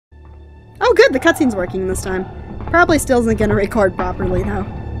Oh good, the cutscene's working this time. Probably still isn't gonna record properly though.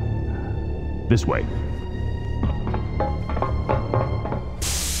 This way.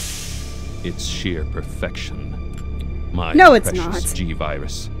 It's sheer perfection. My No, it's precious not.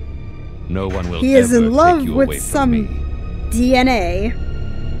 G-virus. No one will He is ever in love take you with away from some me. DNA.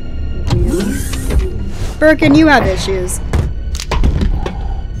 Birkin, you have issues.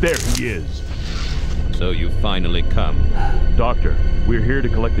 There he is. So you finally come. Doctor, we're here to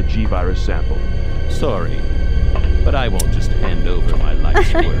collect the G-virus sample. Sorry, but I won't just hand over my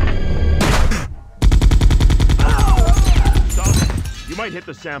life's work. Stop! You might hit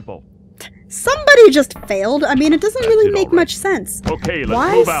the sample. Somebody just failed. I mean, it doesn't really it make already. much sense. Okay, let's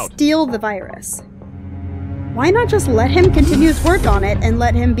Why move out. steal the virus? Why not just let him continue his work on it and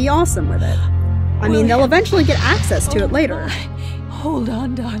let him be awesome with it? I mean, they'll eventually get access to it later. Hold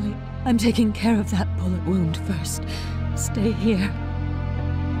on, darling. I'm taking care of that bullet wound first. Stay here.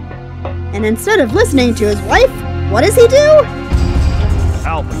 And instead of listening to his wife, what does he do?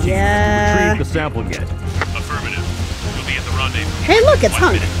 Alpha team, Yeah. retrieve the sample yet. Affirmative. You'll be at the rendezvous. Hey, look, it's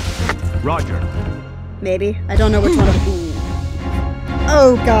Hunk. Roger. Maybe. I don't know which one of them.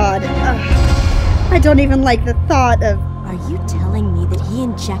 Oh, God. Ugh. I don't even like the thought of... Are you telling me that he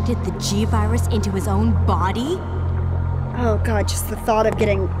injected the G-virus into his own body? Oh, God, just the thought of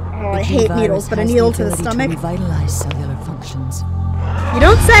getting... Oh, I The hate G-virus needles, but a has the needle to the ability stomach? To revitalize cellular functions. You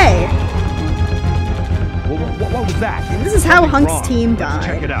don't say! What was that? This is how Something's Hunk's wrong. team Let's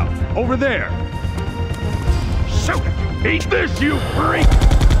check died. it out. Over there. Shoot! Eat this, you freak!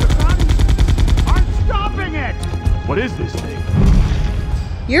 I'm stopping it! What is this thing?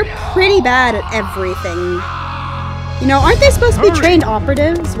 You're pretty bad at everything. You know, aren't they supposed to be trained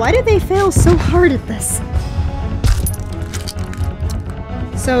operatives? Why did they fail so hard at this?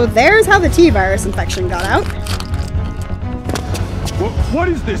 So there's how the T-virus infection got out. What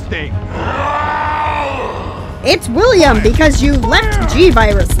is this thing? It's William, because you left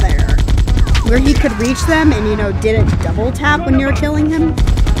G-virus there. Where he could reach them and, you know, didn't double tap when you were killing him.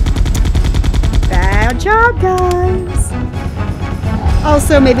 Bad job, guys.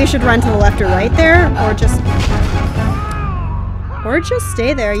 Also, maybe you should run to the left or right there, or just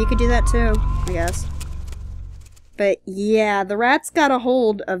stay there. You could do that too, I guess. But yeah, the rats got a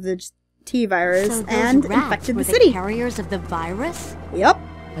hold of the T-virus So those and rats infected were the city. carriers of the virus? Yep.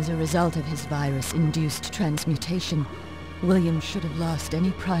 As a result of his virus-induced transmutation, William should have lost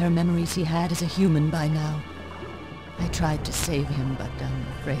any prior memories he had as a human by now. I tried to save him, but I'm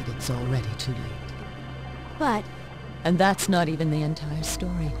afraid it's already too late. But And that's not even the entire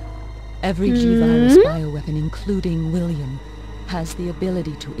story. Every G-virus bioweapon, including William, has the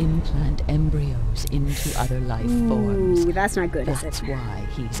ability to implant embryos into other life forms. Ooh, that's not good, is That's it? why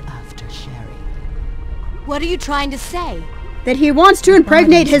he's after Sherry. what are you trying to say? That he wants to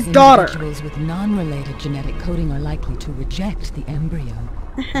impregnate Bodies his of daughter. Individuals with non-related genetic coding are likely to reject the embryo.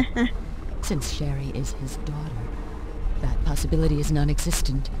 Since Sherry is his daughter, that possibility is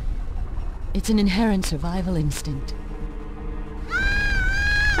non-existent. It's an inherent survival instinct.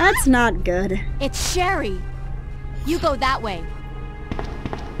 That's not good. It's Sherry. You go that way.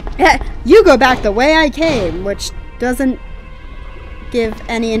 You go back the way I came, which doesn't give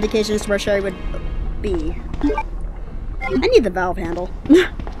any indication as to where Sherry would be. I need the valve handle.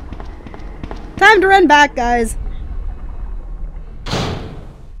 Time to run back, guys.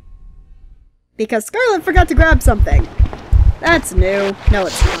 Because Scarlet forgot to grab something. That's new. No,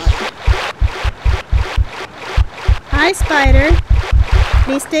 it's not. Hi, Spider.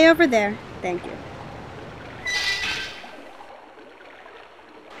 Please stay over there. Thank you.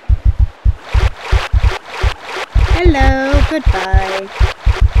 Hello, goodbye.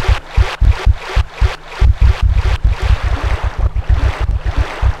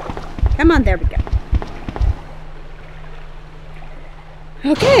 Come on, there we go.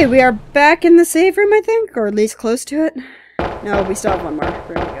 Okay, we are back in the save room, I think, or at least close to it. No, we still have one more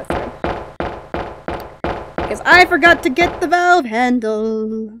room to go through. Because I forgot to get the valve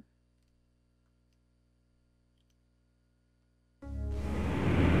handle.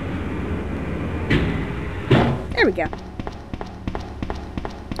 There we go.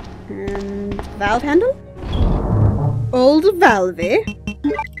 And valve handle. Old Valvey.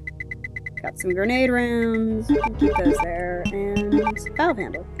 Got some grenade rounds. Keep those there. And valve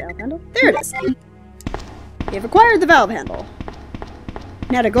handle. Valve handle. There it is. You've acquired the valve handle.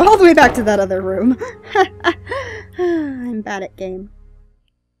 Now to go all the way back to that other room. I'm bad at game.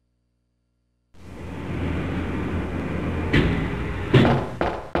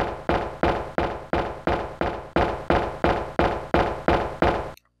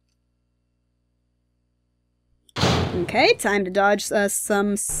 Okay, time to dodge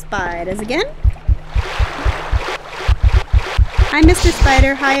some spiders again. Hi, Mr.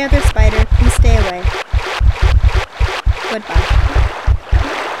 Spider. Hi, other spider. Please stay away. Goodbye.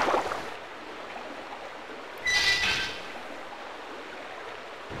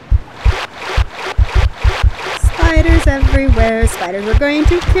 Spiders everywhere. Spiders are going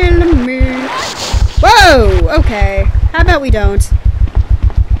to kill me. Whoa! Okay. How about we don't?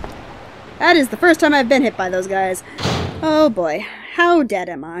 That is the first time I've been hit by those guys. Oh boy. How dead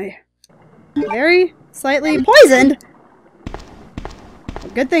am I? Very slightly poisoned.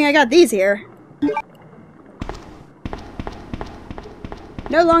 Good thing I got these here.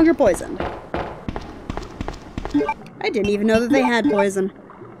 No longer poisoned. I didn't even know that they had poison.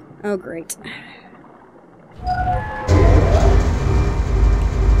 Oh, great.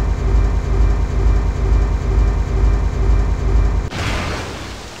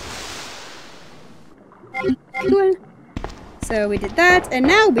 Cool. So we did that, and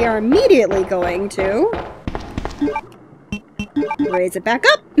now we are immediately going to raise it back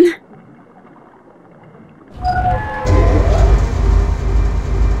up.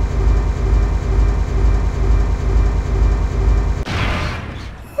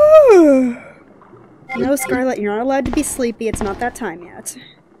 No, Scarlet, you're not allowed to be sleepy. It's not that time yet.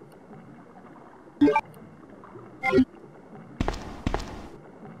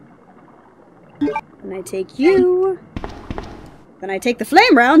 And I take you. Then I take the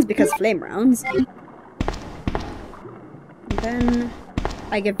flame rounds, because flame rounds. And then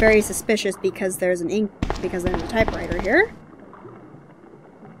I get very suspicious because there's a typewriter here.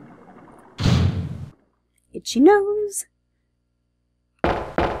 Itchy nose.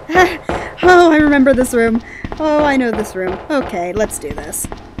 Oh, I remember this room. Oh, I know this room. Okay, let's do this.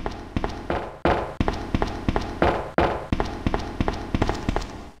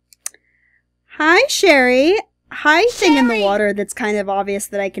 Hi, Sherry. Hi, thing in the water that's kind of obvious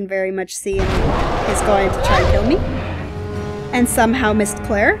that I can very much see and is going to try and kill me. And somehow missed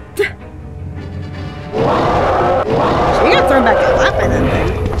Claire. She got thrown back a lot by that thing.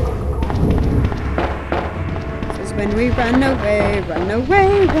 This is when we run away, run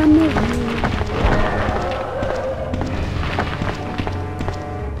away, run away.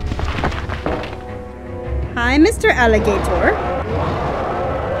 Hi, Mr. Alligator.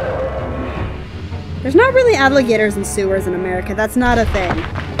 There's not really alligators in sewers in America. That's not a thing.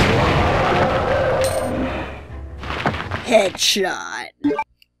 Headshot.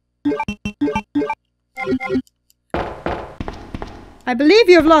 I believe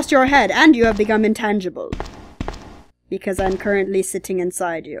you have lost your head and you have become intangible. Because I'm currently sitting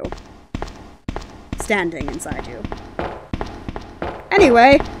inside you. Standing inside you.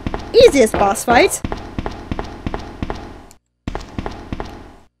 Anyway, easiest boss fight.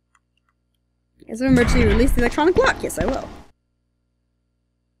 Is it emergency release the electronic lock? Yes, I will.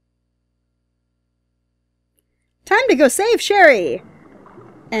 Time to go save Sherry!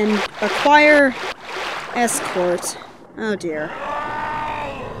 And acquire escort. Oh dear.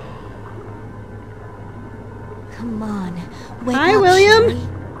 Come on, wake Hi, up, William!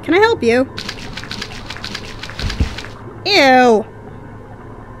 Sherry. Can I help you? Ew!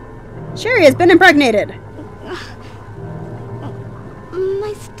 Sherry has been impregnated!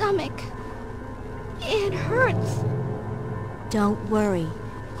 My stomach. It hurts. Don't worry.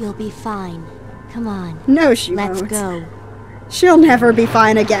 You'll be fine. Come on. No, she Let's won't. go. She'll never be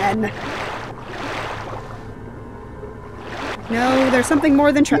fine again. No, there's something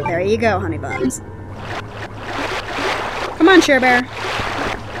more than there you go, honey buns. Come on, Share Bear.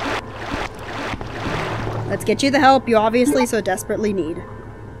 Let's get you the help you obviously so desperately need.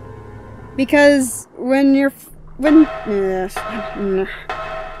 Because when you're...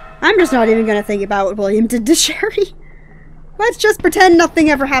 I'm just not even gonna think about what William did to Sherry. Let's just pretend nothing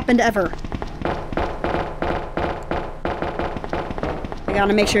ever happened ever. I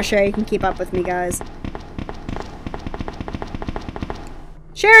gotta make sure Sherry can keep up with me, guys.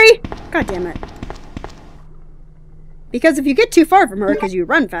 Sherry! God damn it. Because if you get too far from her because you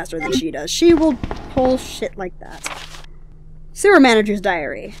run faster than she does, she will pull shit like that. Sewer Manager's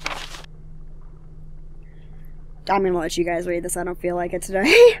Diary. I'm gonna let you guys read this. I don't feel like it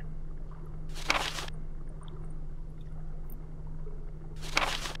today.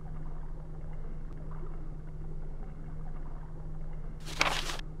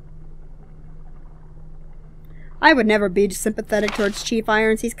 I would never be sympathetic towards Chief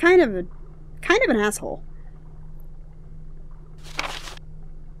Irons. He's kind of an asshole.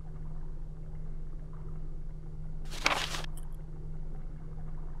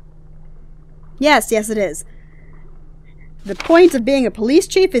 Yes, it is. The point of being a police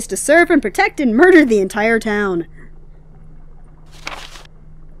chief is to serve and protect and murder the entire town.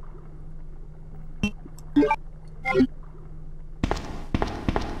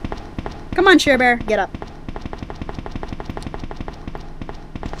 on, Share Bear. Get up.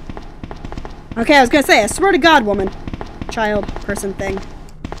 Okay, I was gonna say, I swear to God, woman. Child, person, thing.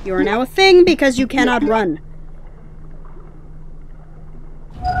 You are now a thing because you cannot run.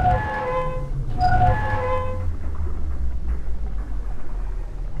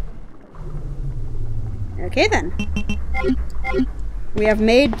 Okay then. We have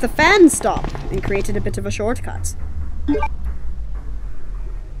made the fan stop and created a bit of a shortcut.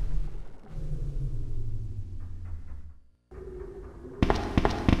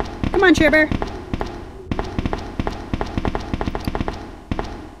 Come on, Share Bear.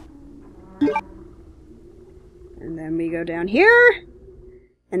 And then we go down here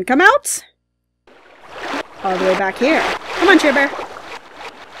and come out all the way back here. Come on, Share Bear.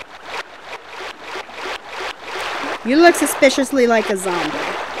 You look suspiciously like a zombie.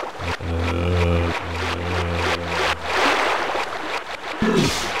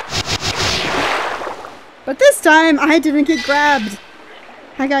 But this time, I didn't get grabbed.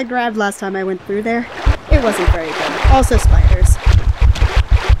 I got grabbed last time I went through there. It wasn't very good. Also spiders.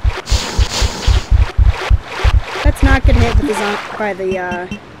 Let's not get hit with by the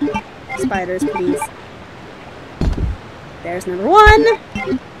spiders, please. There's number 1.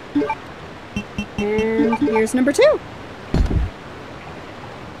 And here's number 2.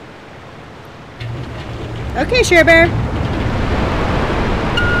 Okay, Share Bear.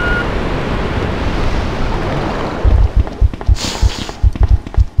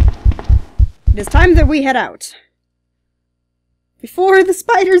 It is time that we head out. Before the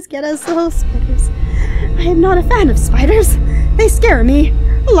spiders get us. Oh, spiders. I am not a fan of spiders. They scare me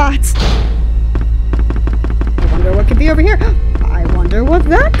a lot. I wonder what could be over here. I wonder what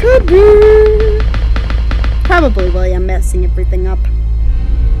that could be. Probably William messing everything up.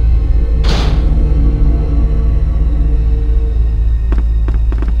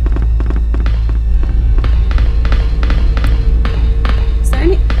 Is there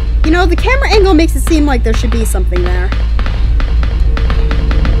any... You know, the camera angle makes it seem like there should be something there.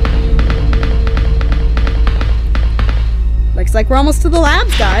 Looks like we're almost to the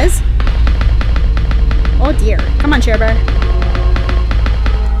labs, guys. Oh dear. Come on, Share Bear.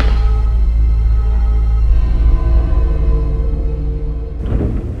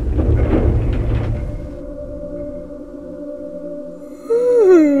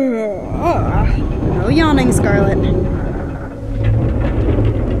 No yawning, Scarlet.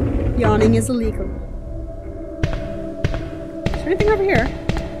 Yawning is illegal. Is there anything over here?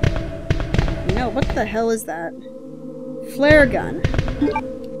 No, what the hell is that? Flare gun.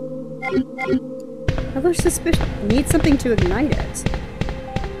 Other suspicious. Need something to ignite it.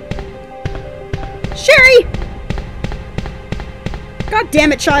 Sherry! God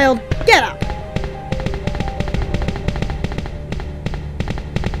damn it, child! Get up!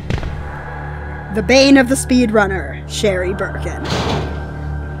 The bane of the speedrunner, Sherry Birkin.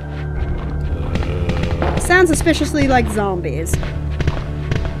 Sounds suspiciously like zombies.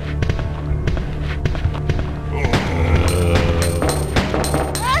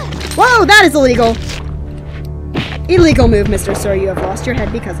 Whoa, that is illegal! Illegal move, Mr. Sir. You have lost your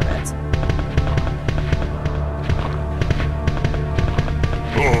head because of it.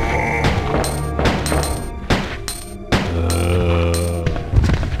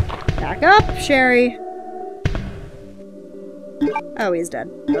 Back up, Sherry. Oh, he's dead.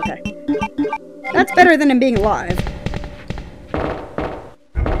 Okay. That's better than him being alive.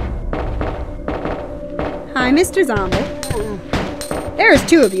 Hi, Mr. Zombie. There's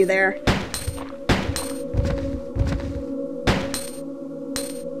 2 of you there.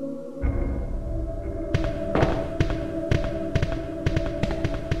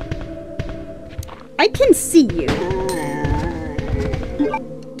 I can see you.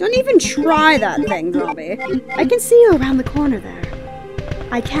 Don't even try that thing, zombie. I can see you around the corner there.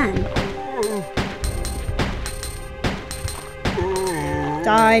 I can.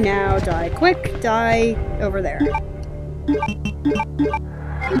 Die now, die quick, die over there.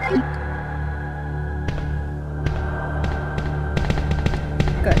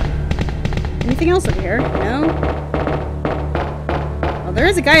 Good. Anything else over here? No? Well, there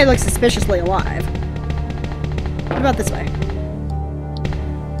is a guy who looks suspiciously alive. What about this way?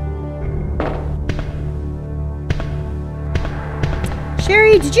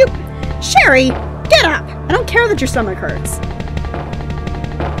 Sherry, did you... Sherry! Get up! I don't care that your stomach hurts.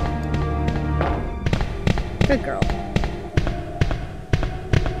 Good girl.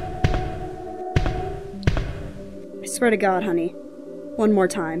 I swear to God, honey. One more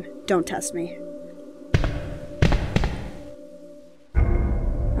time. Don't test me.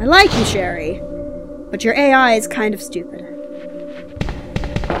 I like you, Sherry. But your AI is kind of stupid.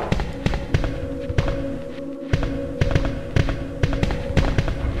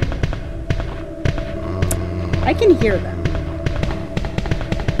 can hear them.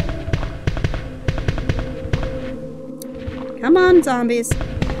 Come on, zombies.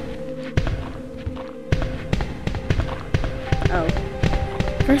 Oh.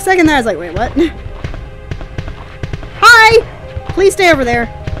 For a second there, I was like, wait, what? Hi! Please stay over there.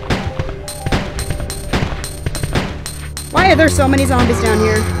 Why are there so many zombies down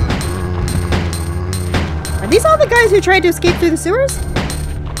here? Are these all the guys who tried to escape through the sewers?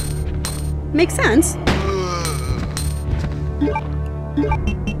 Makes sense.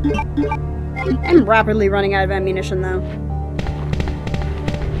 I'm rapidly running out of ammunition, though.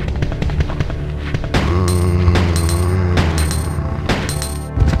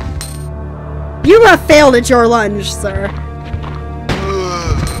 You have failed at your lunge, sir.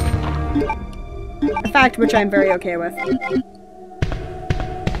 A fact which I'm very okay with.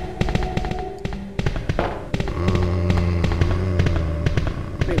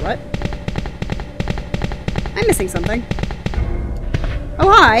 Wait, what? I'm missing something. Oh,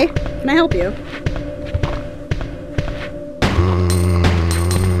 hi! Can I help you?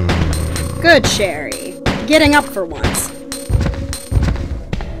 Good, Sherry. Getting up for once.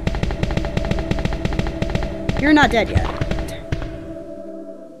 You're not dead yet.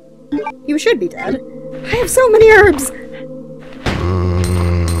 You should be dead. I have so many herbs!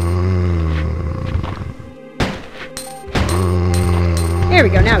 There we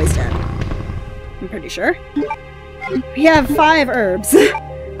go, now he's dead. I'm pretty sure. We have 5 herbs.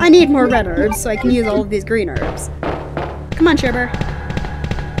 I need more red herbs so I can use all of these green herbs. Come on, Sherbert.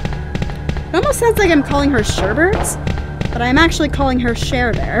 It almost sounds like I'm calling her Sherbert, but I'm actually calling her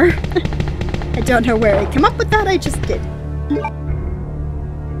Cher Bear. I don't know where I came up with that, I just did.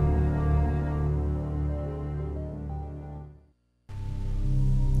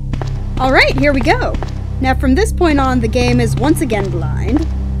 Alright, here we go. Now from this point on, the game is once again blind.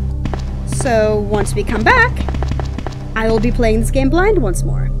 So once we come back, I will be playing this game blind once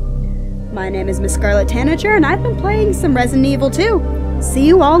more. My name is MissScarletTanager, and I've been playing some Resident Evil 2. See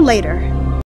you all later.